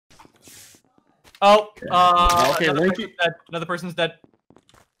Oh, okay, Linky. Another person's dead.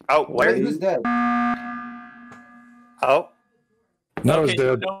 Oh, where? Who's dead? Oh. Nova's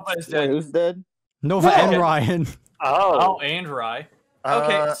dead. Nova is dead. Who's dead? Nova and Ryan. Oh, and Rye.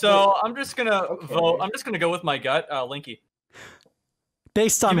 Okay, so I'm just gonna vote. I'm just gonna go with my gut, Linky.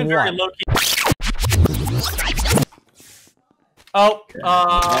 Based on Even what? very low-key. Oh,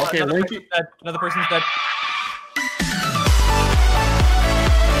 okay, Linky. Another person's dead.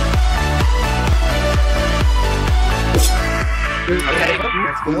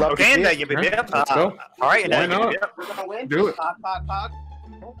 Okay, and you beat up. Let's go. All right, Why not? Do it.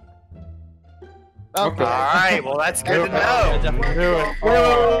 Okay. All right, well that's good to know.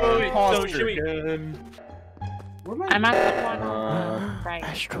 Wait, so should we? I'm at the one. Right.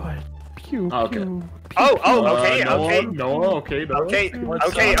 Asteroid. Okay.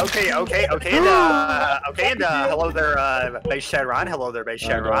 Okay. And hello there, Base Sharon. Hello there, Base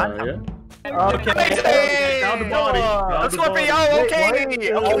Sharon. Okay. Found the body. Let's go,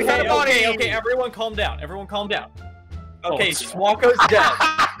 okay. Oh, we found a body. Okay, everyone calm down. Everyone calm down. Okay, Swako's dead.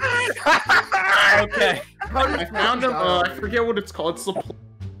 Okay. I found him. I forget what it's called. It's the.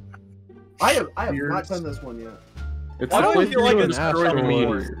 I have not done this one yet. It's Why the don't you place feel like to it's destroy the trouble?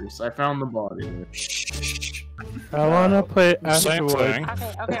 meteors. I found the body. I wanna play Asteroid.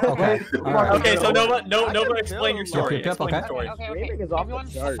 Okay. Okay, so Nova, explain your story. Okay. Explain your story. Okay. Everyone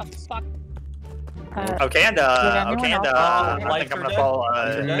Everyone, fuck. Okay, and I think I'm gonna fall.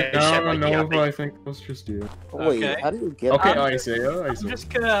 Nova, I think it was just you. Wait, Okay. how do you get? Okay, Isaiah.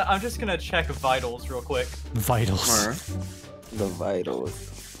 I'm just gonna check vitals real quick. Vitals. Alright. The vitals.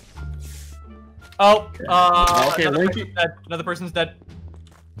 Oh, Okay, Linky. Another person's dead.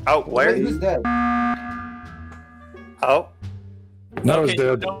 Oh, where? Who's dead? Oh. Nova's Okay,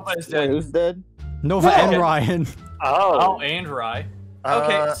 dead. Nova is Wait, dead. who's dead? Nova and Ryan. Oh, and Rye.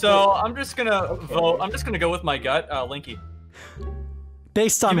 Okay, so I'm just gonna vote. I'm just gonna go with my gut, Linky.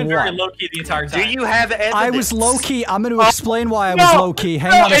 Based on You've been very what? low-key the entire time. Do you have evidence? I was low-key. I'm going to explain why I was low-key.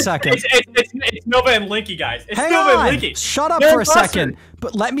 Hang on a second. It's Nova and Linky, guys. It's Hang Nova on! and Linky. Shut up They're for a imposters. second.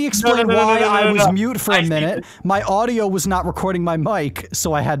 But let me explain why I was mute for a minute. My audio was not recording my mic,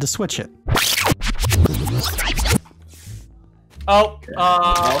 so I had to switch it. Oh,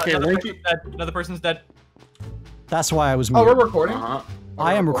 Okay, Linky. Another person's dead. That's why I was Oh, mute. we're recording.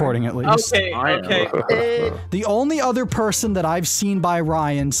 I am recording at least. Okay, okay. The only other person that I've seen by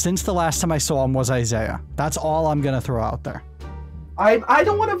Ryan since the last time I saw him was Isaiah. That's all I'm gonna throw out there. I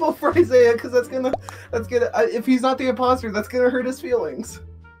don't want to vote for Isaiah because that's gonna if he's not the imposter, that's gonna hurt his feelings.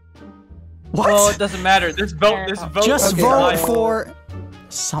 What? Well, it doesn't matter. This vote. Just Okay, vote fine. for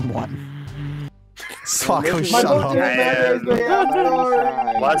someone. Swako, My shut vote up. didn't matter, Isaiah. I'm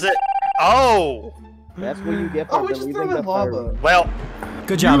sorry. Was it? Oh. That's what you get for Oh, we just threw believing him in the lava. Well.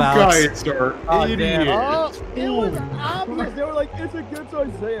 Good job, You Alex. guys are Oh, idiots. Oh, it was obvious. They were like, it's against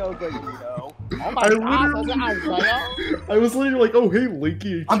Isaiah. I was like, no. Oh my I god, that's Isaiah? I was literally like, oh, hey,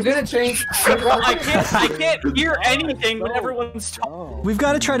 Linky. I'm gonna change. I can't hear anything when everyone's talking. Oh. We've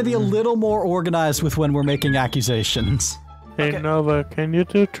got to try to be a little more organized with when we're making accusations. Hey Nova, can you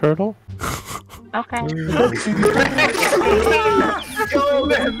do turtle? Okay. Nova,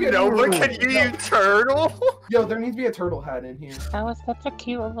 can you use turtle? Yo, there needs to be a turtle hat in here. That was such a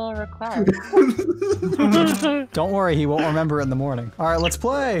cute little request. Don't worry, he won't remember it in the morning. All right, let's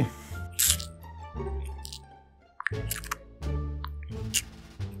play.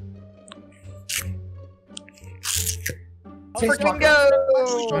 Freaking go!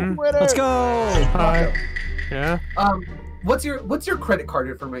 Let's go. Hi. Yeah? What's your credit card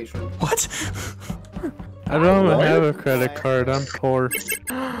information? What? I don't have a credit card, I'm poor.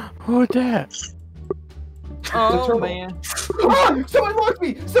 Who's that? Oh man. Ah, someone locked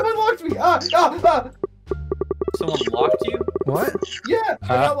me! Someone locked me! Someone locked you? What? Yeah, I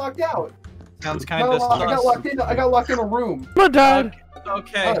got locked out. Sounds kind of I got locked in a room. My dad!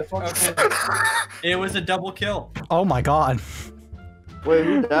 Okay. It was a double kill. Oh my god. Wait,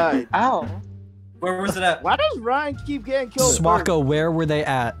 who died? Oh. Where was it at? Why does Ryan keep getting killed? Swako, where were they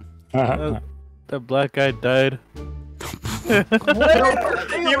at? The black guy died. You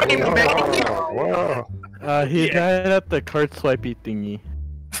mean me? He died at the card swipey thingy.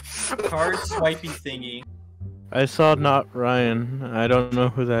 Card swipey thingy. I saw not Ryan. I don't know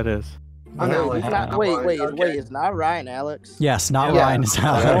who that is. I'm Alex. Wait, it's not Ryan, Alex. Yes, not Yeah. Ryan, it's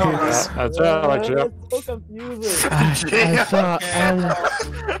Alex. That's Alex, yeah. It's so confusing. I saw Alex.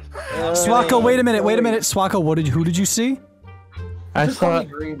 Swako, wait a minute. Swako, who did you see? I Just call saw me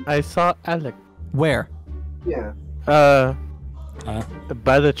Green. Alex. Where? Yeah.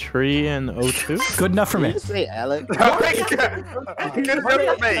 By the tree in O2? Good enough for Did me. you say Alec? Good enough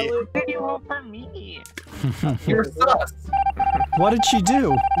for me. You vote for me. You're sus. What did she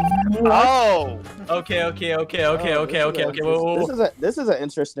do? Oh. Okay. Whoa. This is an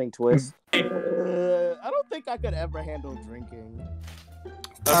interesting twist. I don't think I could ever handle drinking.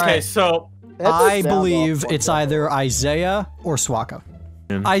 Okay, so I believe it's either Isaiah or Swako.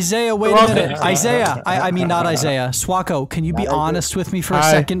 Isaiah, wait a minute. Isaiah, I mean not Isaiah. Swako, can you be honest with me for a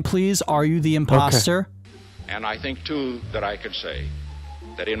second, please? Are you the imposter? Okay. And I think, too, that I could say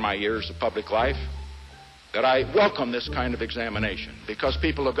that in my years of public life, that I welcome this kind of examination, because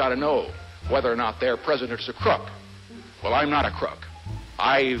people have got to know whether or not their president's a crook. Well, I'm not a crook.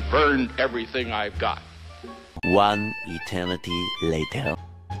 I've earned everything I've got. One eternity later.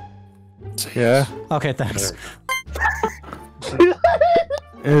 Yeah. Okay, thanks.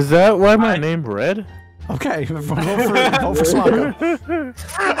 Is that why my name Red? Okay, vote for Swako.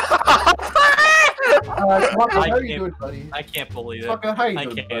 Swako, how are you doing, buddy? I can't believe it. Swako, how are you I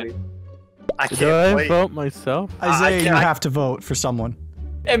doing, can't. buddy? I can't Do I wait. vote myself? Isaiah, you have to vote for someone.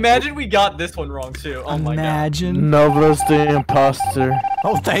 Imagine we got this one wrong too. Oh my god. Imagine. Nova's the imposter.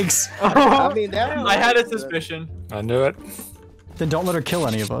 Oh, thanks. I mean, that I had a suspicion. I knew it. Then don't let her kill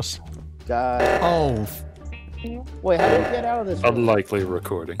any of us. God. Oh. Wait, how do we get out of this room? Unlikely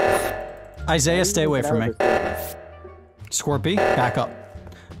recording. Isaiah, stay away from me. Scorpy, back up.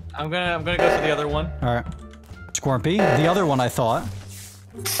 I'm gonna go to the other one. Alright. Scorpy, the other one I thought.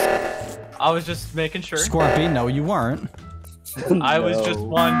 I was just making sure. Scorpy, no you weren't. I was just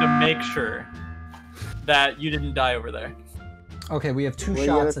wanting to make sure that you didn't die over there. Okay, we have two Well,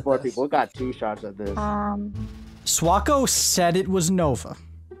 shots at four this. people. We got 2 shots at this. Swako said it was Nova.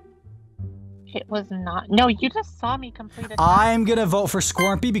 It was not. No, you just saw me complete a task. I'm gonna vote for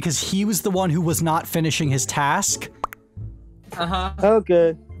Scorpy because he was the one who was not finishing his task. Uh-huh.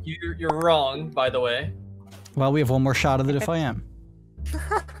 Okay. You're wrong, by the way. Well, we have one more shot at it if I am.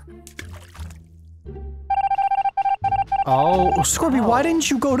 Oh, Scorpy, why didn't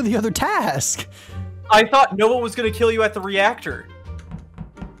you go to the other task? I thought Nova was gonna kill you at the reactor.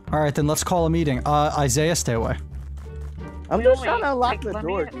 Alright, then let's call a meeting. Isaiah, stay away. I'm just trying to unlock the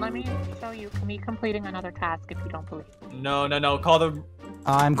door. Let me show you me completing another task if you don't believe. No. Call the...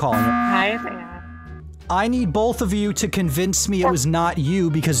 I'm calling it. Hi, Isaiah. I need both of you to convince me it was not you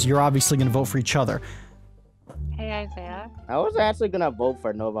because you're obviously gonna vote for each other. Hey, Isaiah. I was actually gonna vote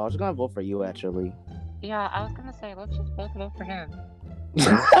for Nova. I was gonna vote for you, actually. Yeah, I was gonna say, let's just both vote for him.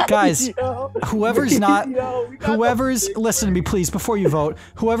 Guys, whoever's not, Yo, listen to me please before you vote,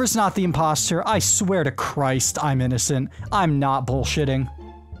 whoever's not the imposter, I swear to Christ, I'm innocent. I'm not bullshitting.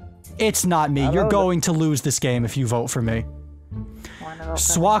 It's not me. You're going to lose this game if you vote for me.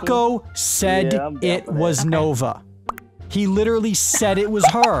 Swako said it was Nova. He literally said it was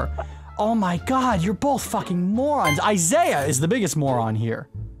her. Oh my god, you're both fucking morons. Isaiah is the biggest moron here.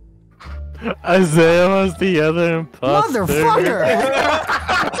 Isaiah was the other imposter. Motherfucker!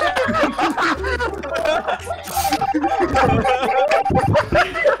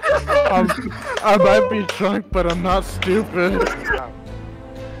 I might be drunk, but I'm not stupid.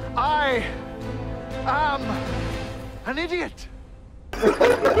 I am an idiot.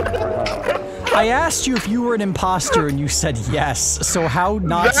 I asked you if you were an imposter and you said yes, so how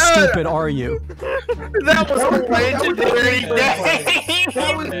not stupid are you? That was a legendary day!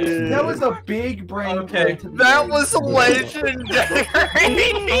 That was a big brain play. That was legendary!